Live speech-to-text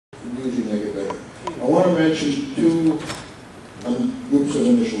Usually make it better. I want to mention two groups of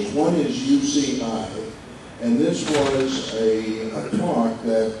initials. One is UCI, and this was a talk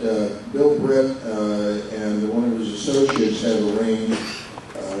that Bill Britt and one of his associates had arranged.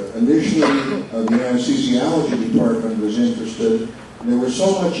 Initially, the anesthesiology department was interested. There was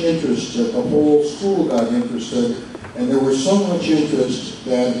so much interest that the whole school got interested, and there was so much interest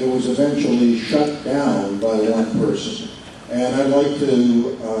that it was eventually shut down by one person. And I'd like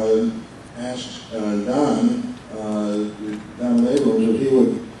to ask Don Abrams if he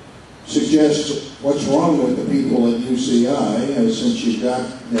would suggest what's wrong with the people at UCI, since you've got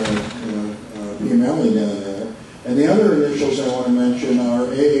PMLE down there. And the other initials I want to mention are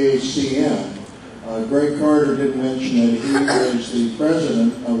AACM. Greg Carter did mention that he is the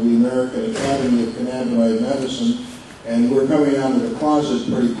president of the American Academy of Cannabinoid Medicine, and we're coming out of the closet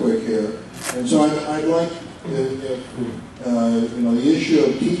pretty quick here. And so I'd like, the issue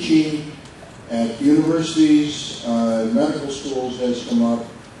of teaching at universities and medical schools has come up,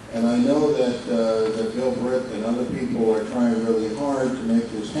 and I know that Bill Britt and other people are trying really hard to make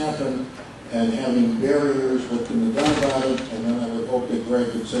this happen, and having barriers, what can be done about it, and then I would hope that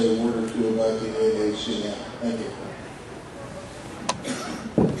Greg could say a word or two about the AACM. Thank you.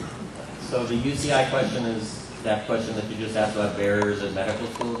 So the UCI question is that question that you just asked about barriers at medical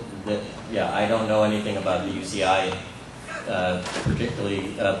schools. Yeah, I don't know anything about the UCI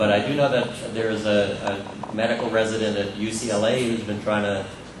particularly, but I do know that there's a medical resident at UCLA who's been trying to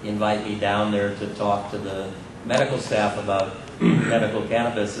invite me down there to talk to the medical staff about medical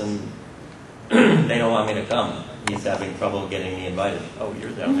cannabis, and they don't want me to come. He's having trouble getting me invited. Oh,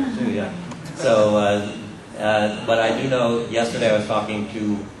 you're down there too, yeah. So, but I do know, yesterday I was talking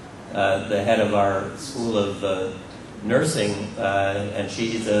to the head of our school of nursing, and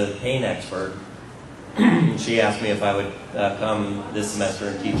she's a pain expert. She asked me if I would come this semester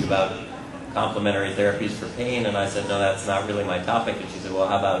and teach about complementary therapies for pain, and I said, no, that's not really my topic. And she said, well,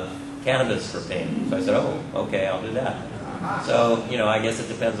 how about cannabis for pain? So I said, oh, okay, I'll do that. So, I guess it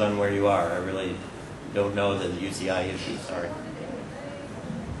depends on where you are. I really don't know the UCI issue, sorry.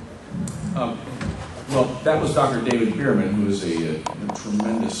 Well, that was Dr. David Bierman, who is a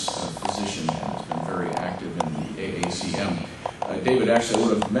tremendous physician and has been very active in the AACM. David actually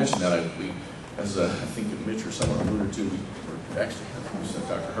would have mentioned that. As I think Mitch or someone alluded to, actually,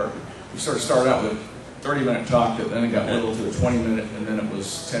 Dr. Hartman, we started out with a 30-minute talk, and then it got whittled to a 20-minute, and then it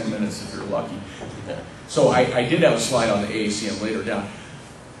was 10 minutes if you're lucky. So I did have a slide on the AACM later down.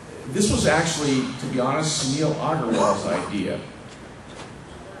 This was actually, to be honest, Sunil Agarwal's idea.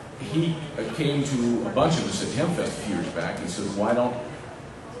 He came to a bunch of us at HempFest a few years back and said, why don't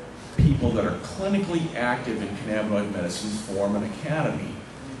people that are clinically active in cannabinoid medicine form an academy?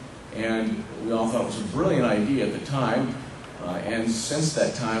 And we all thought it was a brilliant idea at the time, and since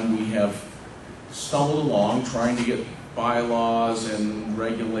that time we have stumbled along trying to get bylaws and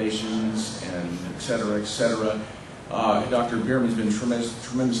regulations and et cetera, et cetera. Dr. Bierman's been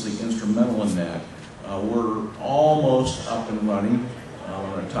tremendously instrumental in that. We're almost up and running. I'm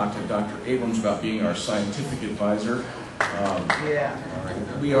going to talk to Dr. Abrams about being our scientific advisor.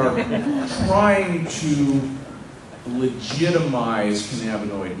 We are trying to legitimize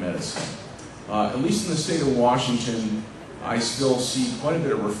cannabinoid medicine. At least in the state of Washington, I still see quite a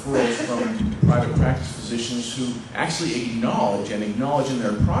bit of referrals from private practice physicians who actually acknowledge in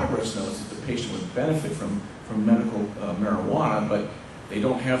their progress notes that the patient would benefit from medical marijuana, but they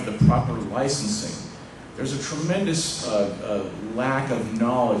don't have the proper licensing. There's a tremendous lack of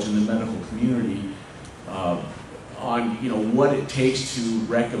knowledge in the medical community on what it takes to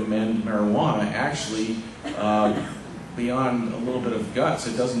recommend marijuana. Actually, beyond a little bit of guts,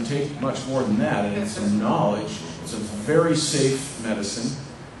 it doesn't take much more than that, and it's some knowledge. It's a very safe medicine,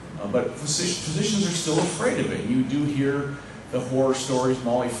 but physicians are still afraid of it. You do hear the horror stories,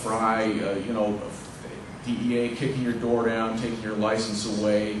 Molly Fry, DEA kicking your door down, taking your license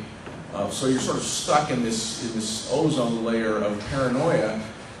away. So you're sort of stuck in this ozone layer of paranoia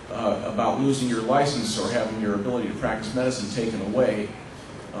about losing your license or having your ability to practice medicine taken away.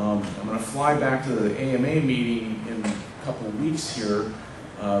 I'm going to fly back to the AMA meeting in a couple of weeks here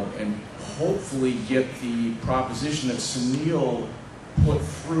and hopefully get the proposition that Sunil put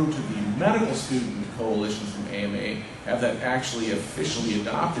through to the medical student coalition from AMA, have that actually officially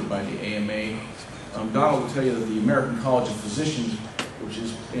adopted by the AMA. Donald will tell you that the American College of Physicians, which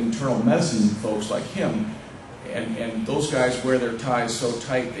is internal medicine folks like him, and those guys wear their ties so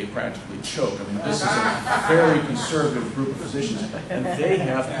tight they practically choke. I mean, this is a very conservative group of physicians, and they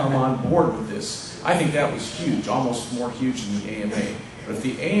have come on board with this. I think that was huge, almost more huge than the AMA. But if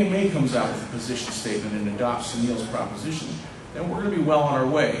the AMA comes out with a position statement and adopts Sunil's proposition, then we're going to be well on our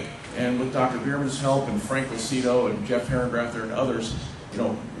way. And with Dr. Bierman's help and Frank Lucido and Jeff Herengrather and others, you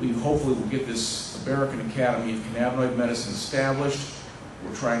know, we hopefully will get this American Academy of Cannabinoid Medicine established.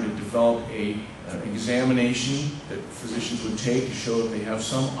 We're trying to develop an examination that physicians would take to show that they have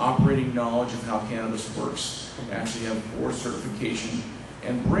some operating knowledge of how cannabis works, and actually have board certification,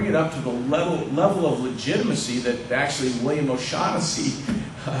 and bring it up to the level of legitimacy that actually William O'Shaughnessy,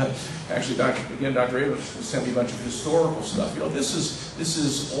 actually Dr. Abrams sent me a bunch of historical stuff. You know, this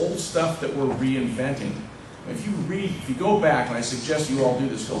is old stuff that we're reinventing. If you go back, and I suggest you all do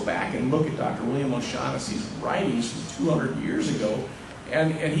this, go back and look at Dr. William O'Shaughnessy's writings from 200 years ago,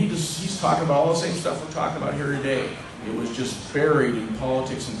 and he's talking about all the same stuff we're talking about here today. It was just buried in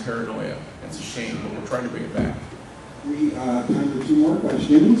politics and paranoia. It's a shame, but we're trying to bring it back. We have time for 2 more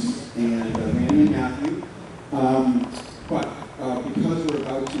questions, and Randy and Matthew. Because we're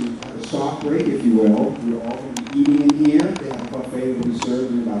about to have a soft break, if you will, we're all going to be eating in here. They have a buffet that will be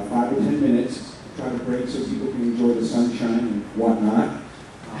served in about 5 to 10 minutes. Try to break so people can enjoy the sunshine and whatnot.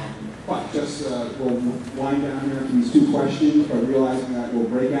 But just we'll wind down here to these 2 questions, but realizing that we'll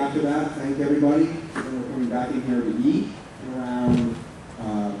break after that. Thank everybody. And we're coming back in here to eat. And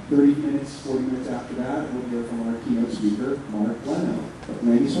around 30 minutes, 40 minutes after that, we'll hear from our keynote speaker, Mark Leno.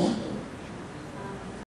 Randy Swan.